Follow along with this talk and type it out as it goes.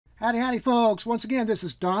Howdy, howdy, folks. Once again, this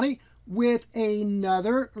is Donnie with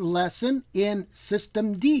another lesson in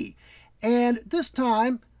System D. And this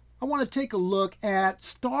time, I want to take a look at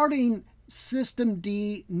starting System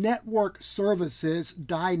D network services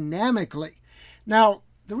dynamically. Now,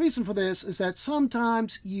 the reason for this is that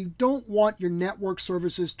sometimes you don't want your network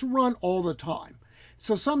services to run all the time.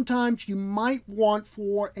 So sometimes you might want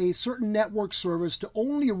for a certain network service to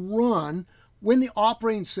only run when the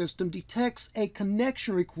operating system detects a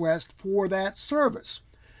connection request for that service.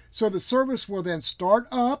 So the service will then start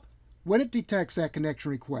up when it detects that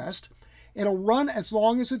connection request. It'll run as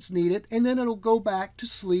long as it's needed, and then it'll go back to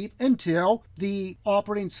sleep until the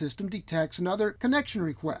operating system detects another connection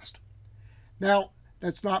request. Now,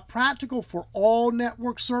 that's not practical for all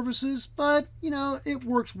network services, but, it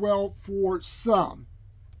works well for some.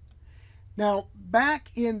 Now,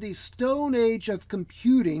 back in the Stone Age of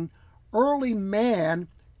computing, early man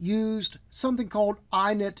used something called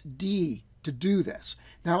inetd to do this.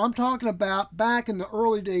 Now, I'm talking about back in the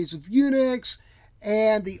early days of Unix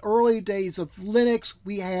and the early days of Linux,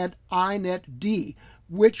 we had inetd,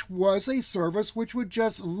 which was a service which would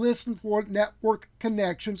just listen for network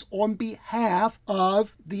connections on behalf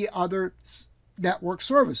of the other network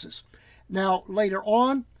services. Now, later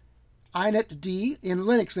on, inetd, in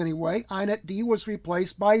Linux anyway, inetd was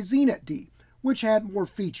replaced by zenetd, which had more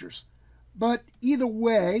features. But either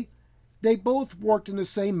way, they both worked in the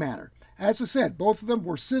same manner. As I said, both of them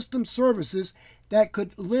were system services that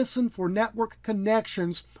could listen for network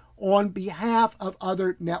connections on behalf of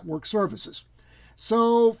other network services.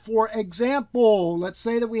 So, for example, let's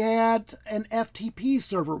say that we had an FTP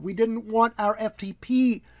server. We didn't want our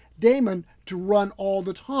FTP daemon to run all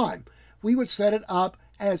the time. We would set it up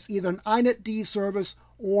as either an inetd service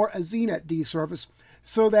or a zenetd service,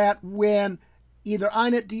 so that when either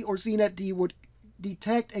inetd or zenetd would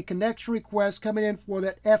detect a connection request coming in for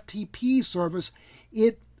that FTP service,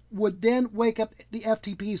 it would then wake up the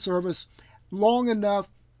FTP service long enough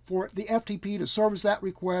for the FTP to service that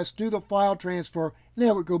request, do the file transfer, and then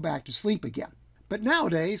it would go back to sleep again. But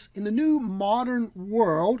nowadays, in the new modern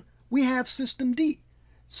world, we have System D.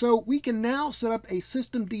 So we can now set up a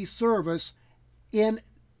System D service in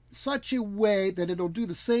such a way that it'll do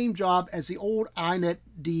the same job as the old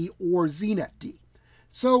inetd or zenetd.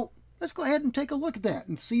 So let's go ahead and take a look at that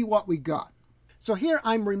and see what we got. So here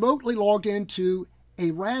I'm remotely logged into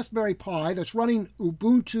a Raspberry Pi that's running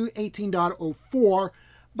Ubuntu 18.04,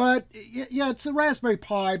 but yeah, it's a Raspberry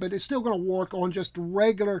Pi, but it's still going to work on just a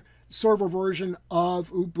regular server version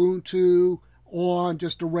of Ubuntu on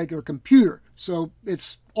just a regular computer. So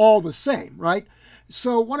it's all the same, right?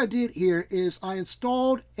 So what I did here is I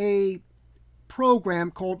installed a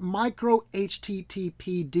program called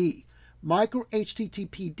micro-httpd.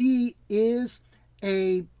 Micro-httpd is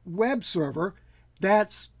a web server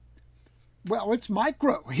that's, well, it's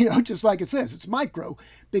micro, just like it says. It's micro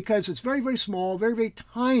because it's very, very small, very, very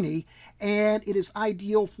tiny, and it is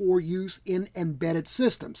ideal for use in embedded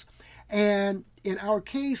systems. And in our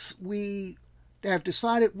case, we have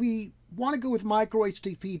decided we want to go with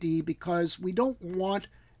micro-httpd because we don't want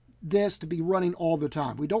this to be running all the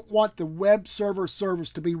time. We don't want the web server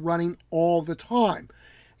service to be running all the time.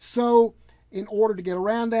 So in order to get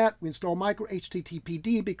around that, we install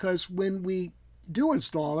micro-httpd because when we do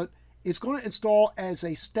install it, it's going to install as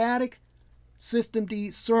a static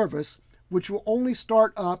systemd service, which will only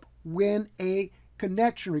start up when a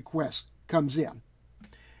connection request comes in.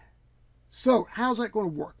 So how's that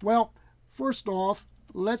going to work? Well, first off,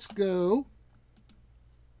 let's go.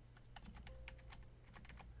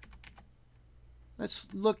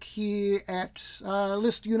 Let's look here at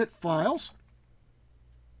list unit files.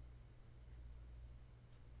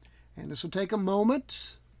 And this will take a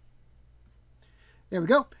moment. There we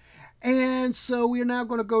go. And so we are now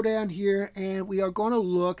going to go down here and we are going to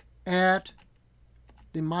look at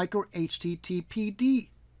the micro-httpd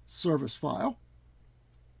service file.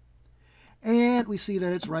 And we see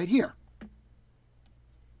that it's right here.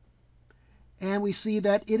 And we see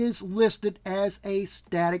that it is listed as a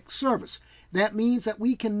static service. That means that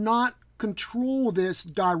we cannot control this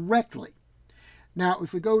directly. Now,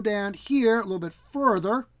 if we go down here a little bit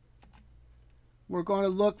further, we're going to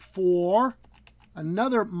look for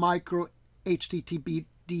another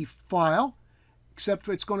micro-httpd file, except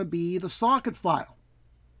it's going to be the socket file.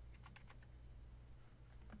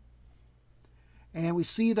 And we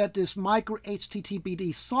see that this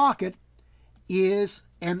micro-httpd socket is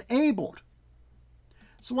enabled.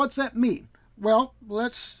 So what's that mean? Well,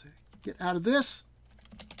 let's get out of this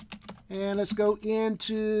and let's go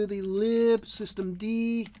into the lib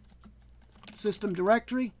systemd system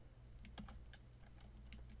directory.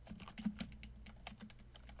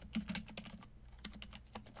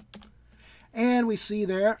 And we see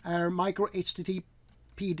there our micro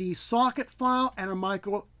HTTPD socket file and our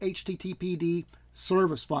micro HTTPD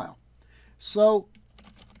service file. So,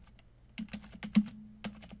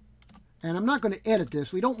 and I'm not going to edit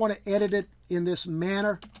this. We don't want to edit it in this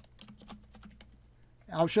manner.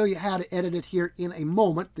 I'll show you how to edit it here in a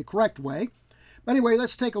moment, the correct way. But anyway,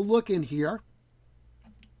 let's take a look in here.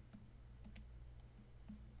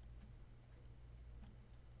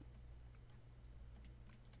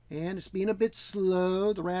 And it's being a bit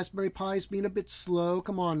slow. The Raspberry Pi is being a bit slow.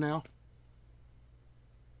 Come on now.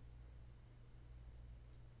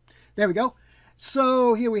 There we go.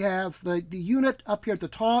 So here we have the unit up here at the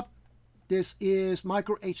top. This is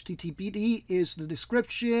micro HTTPD is the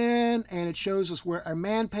description, and it shows us where our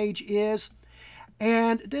man page is.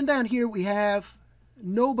 And then down here we have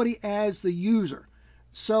nobody as the user.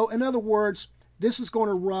 So in other words, this is going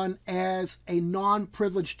to run as a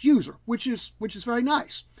non-privileged user, which is very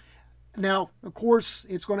nice. Now, of course,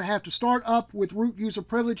 it's going to have to start up with root user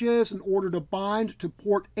privileges in order to bind to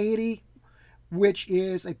port 80, which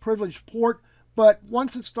is a privileged port. But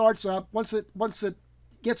once it starts up, once it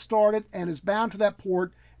gets started and is bound to that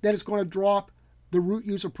port, then it's going to drop the root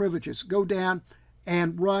user privileges, go down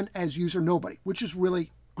and run as user nobody, which is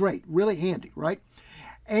really great, really handy, right?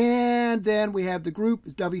 And then we have the group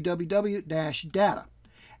www-data.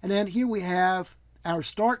 And then here we have our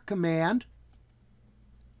start command.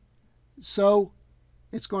 So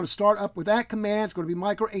it's going to start up with that command. It's going to be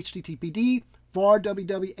micro HTTPD var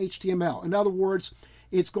www HTML. In other words,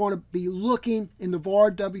 it's going to be looking in the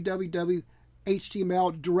var www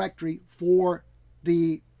HTML directory for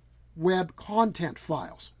the web content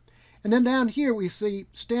files. And then down here we see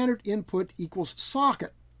standard input equals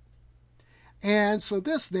socket. And so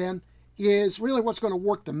this then is really what's going to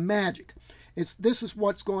work the magic. This is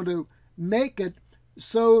what's going to make it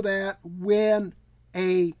so that when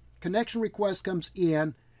a connection request comes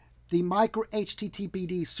in, the micro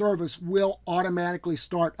HTTPD service will automatically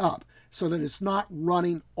start up so that it's not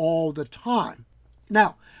running all the time.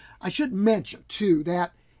 Now, I should mention too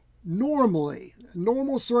that normally,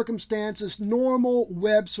 normal circumstances, normal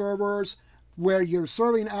web servers where you're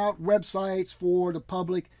serving out websites for the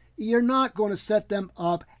public, you're not going to set them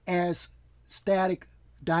up as static,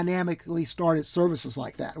 dynamically started services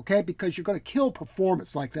like that, okay? Because you're going to kill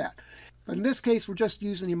performance like that. But in this case, we're just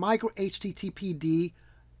using a micro HTTPD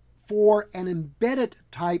for an embedded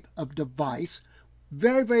type of device.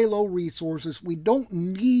 Very, very low resources. We don't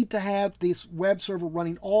need to have this web server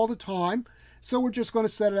running all the time. So we're just going to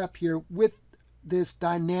set it up here with this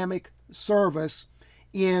dynamic service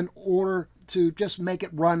in order to just make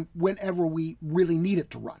it run whenever we really need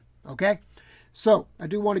it to run. Okay? So I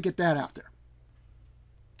do want to get that out there.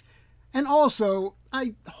 And also,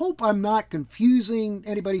 I hope I'm not confusing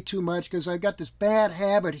anybody too much, because I've got this bad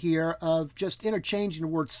habit here of just interchanging the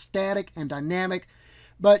words static and dynamic.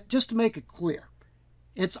 But just to make it clear,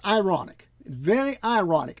 it's ironic, very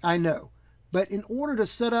ironic, I know. But in order to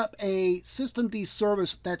set up a systemd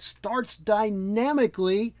service that starts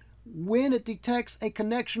dynamically when it detects a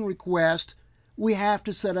connection request, we have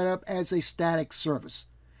to set it up as a static service.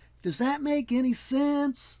 Does that make any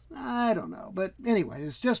sense? I don't know. But anyway,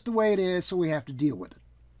 it's just the way it is, so we have to deal with it.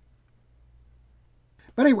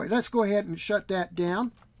 But anyway, let's go ahead and shut that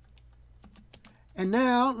down. And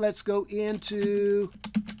now let's go into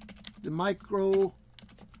the micro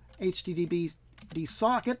HTTPD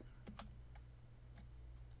socket.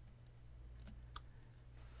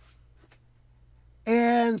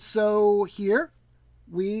 And so here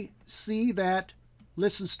we see that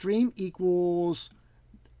listen stream equals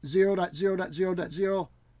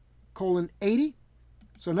 0.0.0.0:80.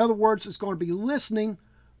 So in other words, it's going to be listening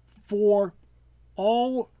for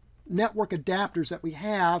all network adapters that we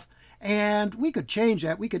have, and we could change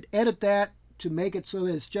that. We could edit that to make it so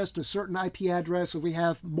that it's just a certain IP address if we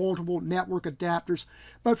have multiple network adapters.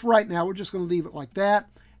 But for right now, we're just going to leave it like that,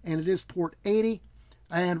 and it is port 80.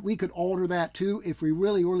 And we could alter that too if we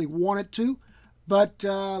really, really wanted to. But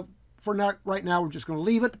for now, right now, we're just going to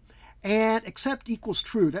leave it. And accept equals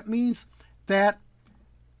true. That means that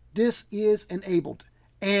this is enabled.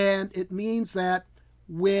 And it means that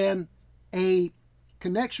when a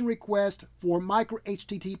connection request for micro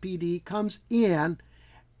HTTPD comes in,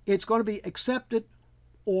 it's going to be accepted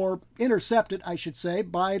or intercepted, I should say,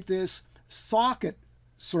 by this socket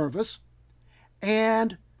service.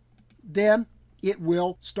 And then it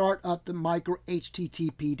will start up the micro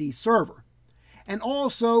HTTPD server. And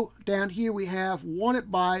also down here we have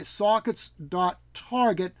wanted by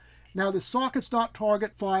sockets.target. Now the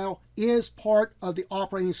sockets.target file is part of the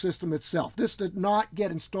operating system itself. This did not get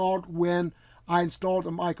installed when I installed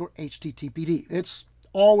the micro HTTPD. It's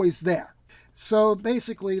always there. So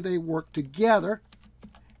basically they work together.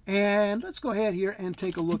 And let's go ahead here and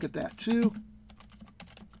take a look at that too.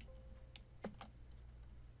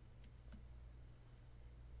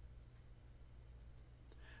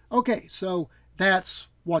 Okay, so that's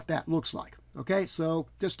what that looks like. Okay, so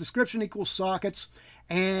just description equals sockets,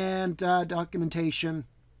 and documentation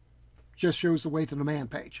just shows the way to the man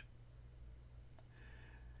page.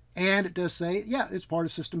 And it does say, yeah, it's part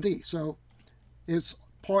of System D. So it's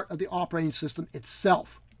part of the operating system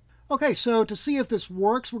itself. Okay, so to see if this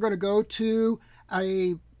works, we're going to go to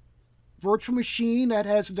a virtual machine that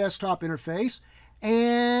has a desktop interface.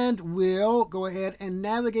 And we'll go ahead and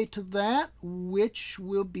navigate to that, which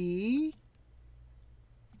will be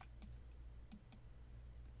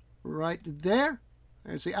right there.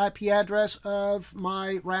 There's the IP address of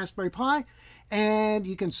my Raspberry Pi, and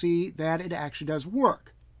you can see that it actually does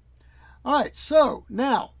work. All right, so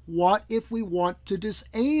now what if we want to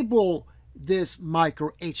disable this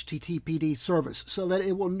micro HTTPD service so that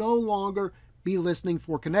it will no longer be listening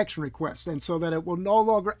for connection requests, and so that it will no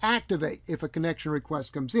longer activate if a connection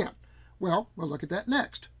request comes in? Well, we'll look at that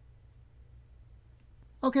next.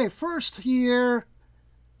 Okay, first here,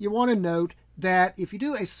 you want to note that if you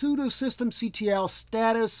do a sudo systemctl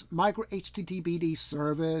status micro HTTPD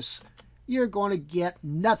service, you're going to get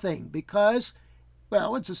nothing because,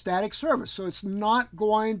 well, it's a static service, so it's not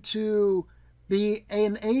going to be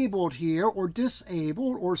enabled here or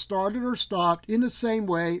disabled or started or stopped in the same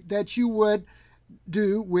way that you would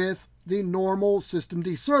do with the normal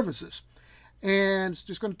systemd services. And it's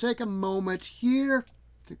just going to take a moment here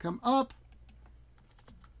to come up.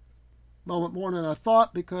 Moment more than I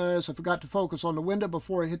thought because I forgot to focus on the window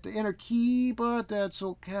before I hit the enter key, but that's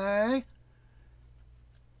okay.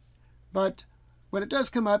 But when it does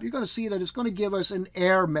come up, you're going to see that it's going to give us an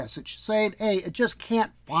error message saying, hey, it just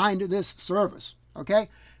can't find this service. Okay,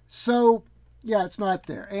 so yeah, it's not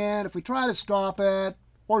there. And if we try to stop it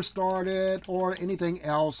or start it or anything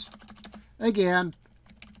else, again,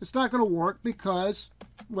 it's not going to work because,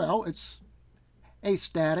 well, it's a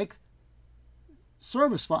static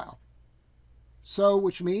service file. So,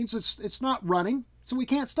 which means it's not running, so we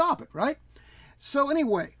can't stop it, right? So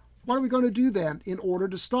anyway, what are we going to do then in order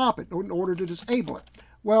to stop it, or in order to disable it?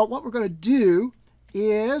 Well, what we're going to do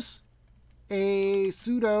is a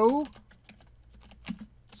sudo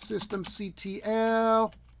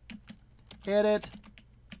systemctl edit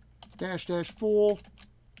 -- full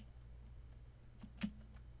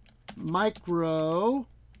micro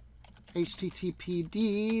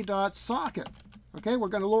httpd.socket. Okay, we're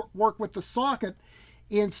going to work with the socket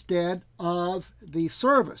instead of the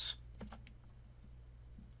service.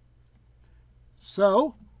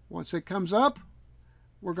 So once it comes up,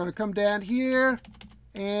 we're going to come down here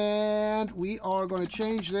and we are going to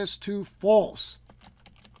change this to false.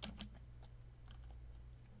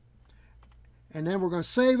 And then we're going to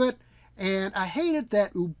save it. And I hate it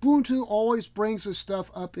that Ubuntu always brings this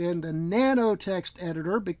stuff up in the nano text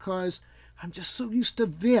editor because I'm just so used to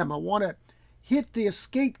Vim. I want to hit the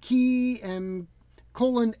escape key and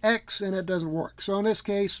 :X and it doesn't work. So in this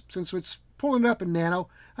case, since it's pulling it up in nano,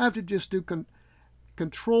 I have to just do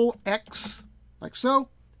Control X like so.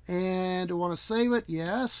 And I want to save it,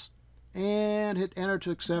 yes. And hit enter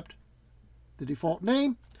to accept the default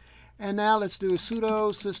name. And now let's do a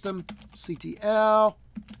sudo systemctl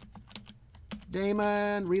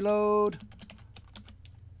daemon reload.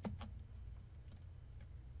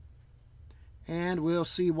 And we'll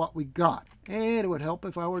see what we got. And it would help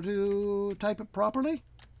if I were to type it properly.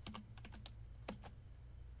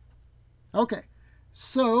 Okay,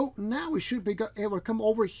 so now we should be able to come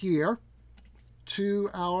over here to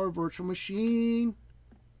our virtual machine.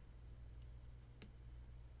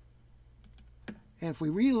 And if we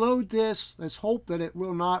reload this, let's hope that it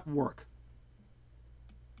will not work.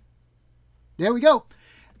 There we go.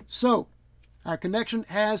 So our connection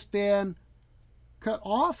has been cut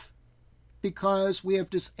off because we have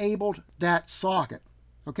disabled that socket.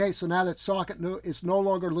 Okay, so now that socket is no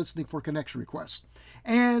longer listening for connection requests.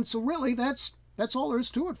 And so really that's all there is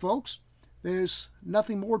to it, folks. There's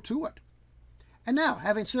nothing more to it. And now,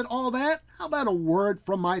 having said all that, how about a word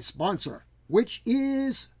from my sponsor, which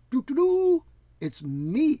is it's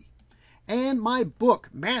me and my book,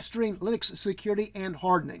 Mastering Linux Security and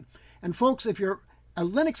Hardening. And folks, if you're a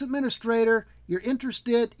Linux administrator, you're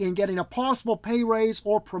interested in getting a possible pay raise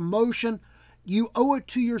or promotion, you owe it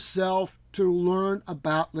to yourself to learn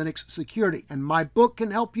about Linux security. And my book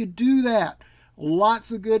can help you do that.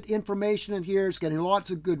 Lots of good information in here. It's getting lots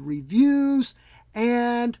of good reviews.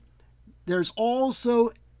 And there's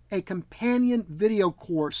also a companion video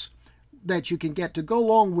course that you can get to go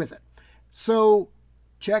along with it. So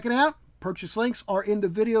check it out. Purchase links are in the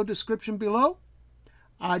video description below.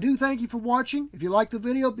 I do thank you for watching. If you like the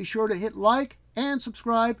video, be sure to hit like and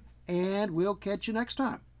subscribe, and we'll catch you next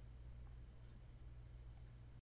time.